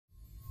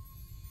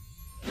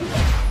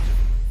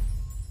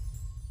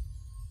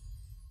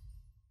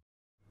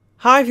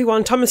Hi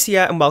everyone, Thomas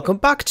here and welcome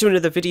back to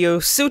another video.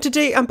 So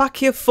today I'm back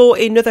here for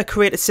another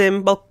creator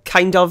sim, well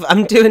kind of.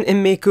 I'm doing a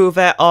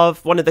makeover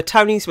of one of the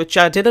Townies which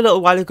I did a little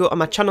while ago on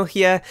my channel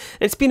here.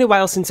 And it's been a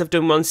while since I've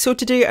done one, so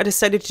today I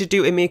decided to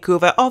do a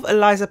makeover of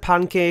Eliza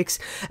Pancakes.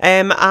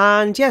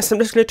 And yes, I'm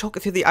just going to talk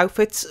you through the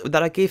outfits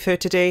that I gave her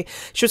today.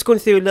 She was going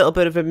through a little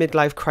bit of a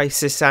midlife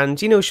crisis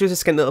and you know, she was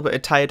just getting a little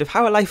bit tired of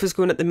how her life was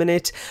going at the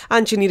minute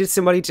and she needed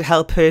somebody to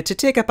help her to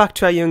take her back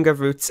to her younger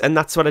roots, and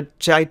that's what I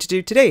tried to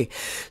do today.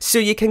 So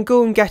you can go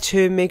and get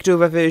her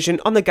makeover version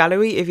on the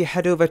gallery if you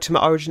head over to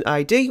my origin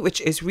ID, which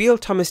is Real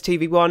Thomas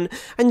TV1,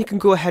 and you can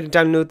go ahead and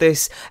download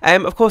this.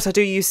 Of course I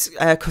do use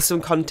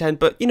custom content,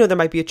 but you know, there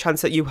might be a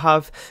chance that you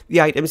have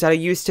the items that I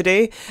used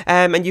today,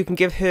 and you can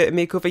give her a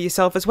makeover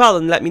yourself as well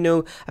and let me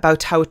know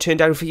about how it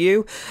turned out for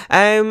you.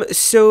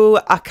 So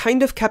I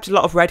kind of kept a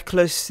lot of red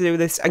colours through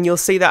this, and you'll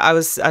see that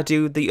as I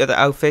do the other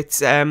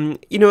outfits,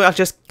 you know, I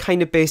just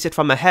kind of based it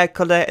from my hair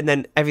colour and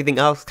then everything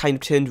else kind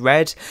of turned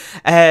red.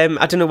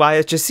 I don't know why,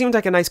 it just seemed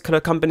like a nice colour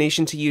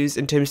combination to use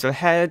in terms of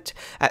her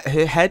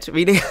head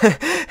really.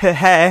 Her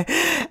hair.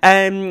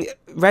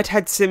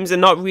 Redhead sims are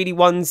not really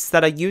ones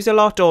that I use a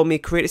lot or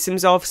make creator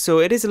sims of, so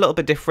it is a little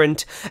bit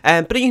different,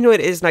 but you know, it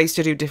is nice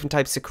to do different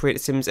types of creator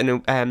sims,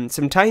 and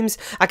sometimes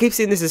I keep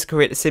saying this is a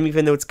creator sim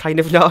even though it's kind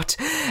of not.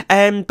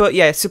 But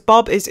yeah, so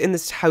Bob is in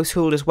this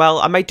household as well.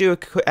 I might do a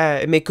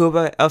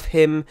makeover of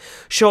him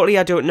shortly,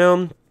 I don't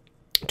know.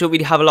 Don't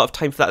really have a lot of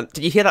time for that.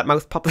 Did you hear that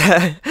mouth pop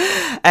there?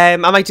 I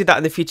might do that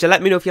in the future.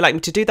 Let me know if you'd like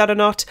me to do that or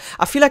not.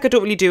 I feel like I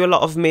don't really do a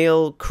lot of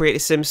male creator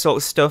sim sort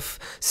of stuff,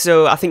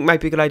 so I think it might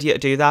be a good idea to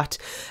do that.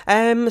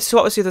 So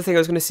what was the other thing I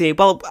was going to say?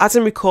 Well, as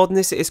I'm recording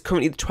this, it is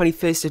currently the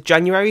 21st of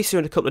January, so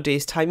in a couple of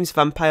days' time,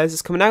 Vampires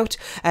is coming out.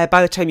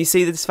 By the time you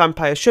see this,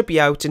 Vampire should be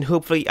out, and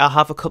hopefully I'll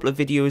have a couple of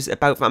videos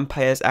about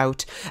Vampires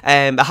out.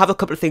 I have a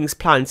couple of things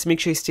planned, so make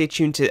sure you stay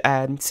tuned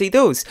to see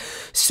those.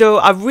 So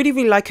I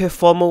really like her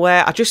formal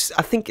wear. I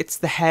think it's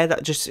the hair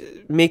that just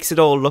makes it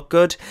all look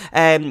good.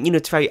 You know,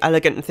 it's very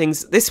elegant and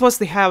things. This was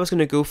the hair I was going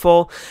to go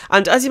for,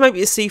 and as you might be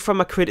able to see from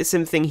my creator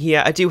sim thing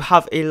here, I do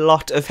have a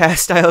lot of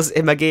hairstyles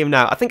in my game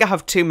now. I think I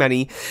have too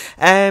many,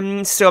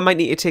 so I might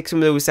need to take some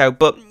of those out,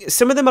 but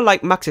some of them are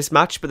like Maxis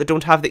Match, but they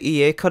don't have the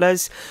EA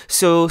colours,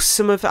 so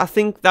some of, I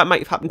think that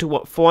might have happened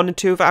to for one or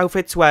two of the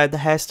outfits where the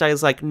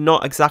hairstyle's like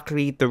not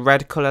exactly the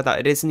red colour that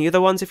it is in the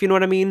other ones, if you know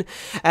what I mean.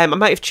 I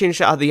might have changed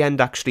it at the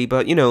end actually,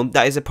 but you know,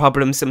 that is a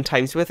problem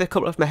sometimes with a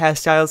couple of my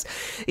hairstyles,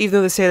 even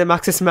though they say the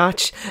Maxis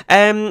Match.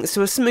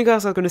 So something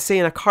else I was going to say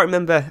and I can't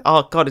remember.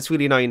 Oh god, it's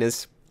really annoying.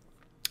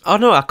 Oh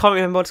no, I can't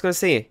remember what I was going to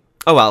say.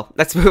 Oh well,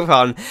 let's move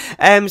on.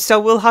 So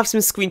we'll have some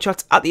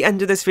screenshots at the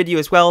end of this video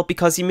as well,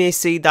 because you may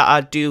see that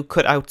I do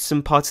cut out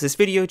some parts of this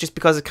video just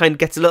because it kind of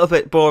gets a little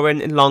bit boring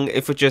and long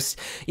if we're just,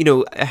 you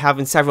know,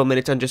 having several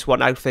minutes on just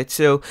one outfit.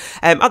 So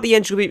at the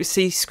end you'll be able to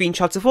see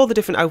screenshots of all the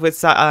different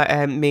outfits that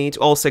I made,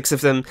 all 6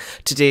 of them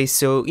today,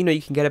 so you know,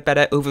 you can get a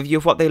better overview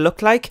of what they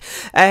look like.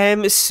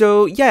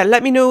 So yeah,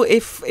 let me know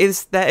if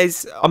there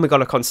is, oh my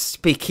god, I can't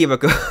speak, here we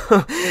go.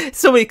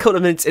 So many couple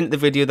of minutes into the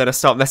video that I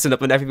start messing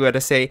up on every word I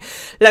say.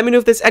 Let me know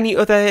if there's any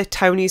other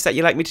Townies that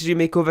you'd like me to do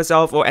makeovers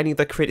of, or any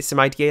other creator sim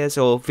ideas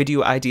or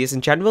video ideas in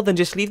general, then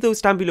just leave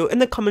those down below in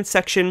the comment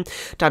section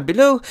down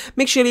below.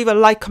 Make sure you leave a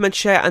like, comment,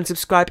 share and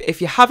subscribe if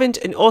you haven't,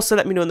 and also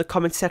let me know in the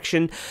comment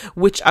section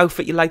which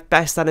outfit you like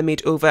best that I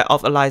made over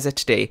of Eliza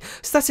today.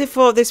 So that's it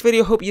for this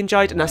video, hope you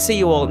enjoyed and I'll see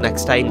you all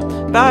next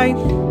time.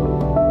 Bye!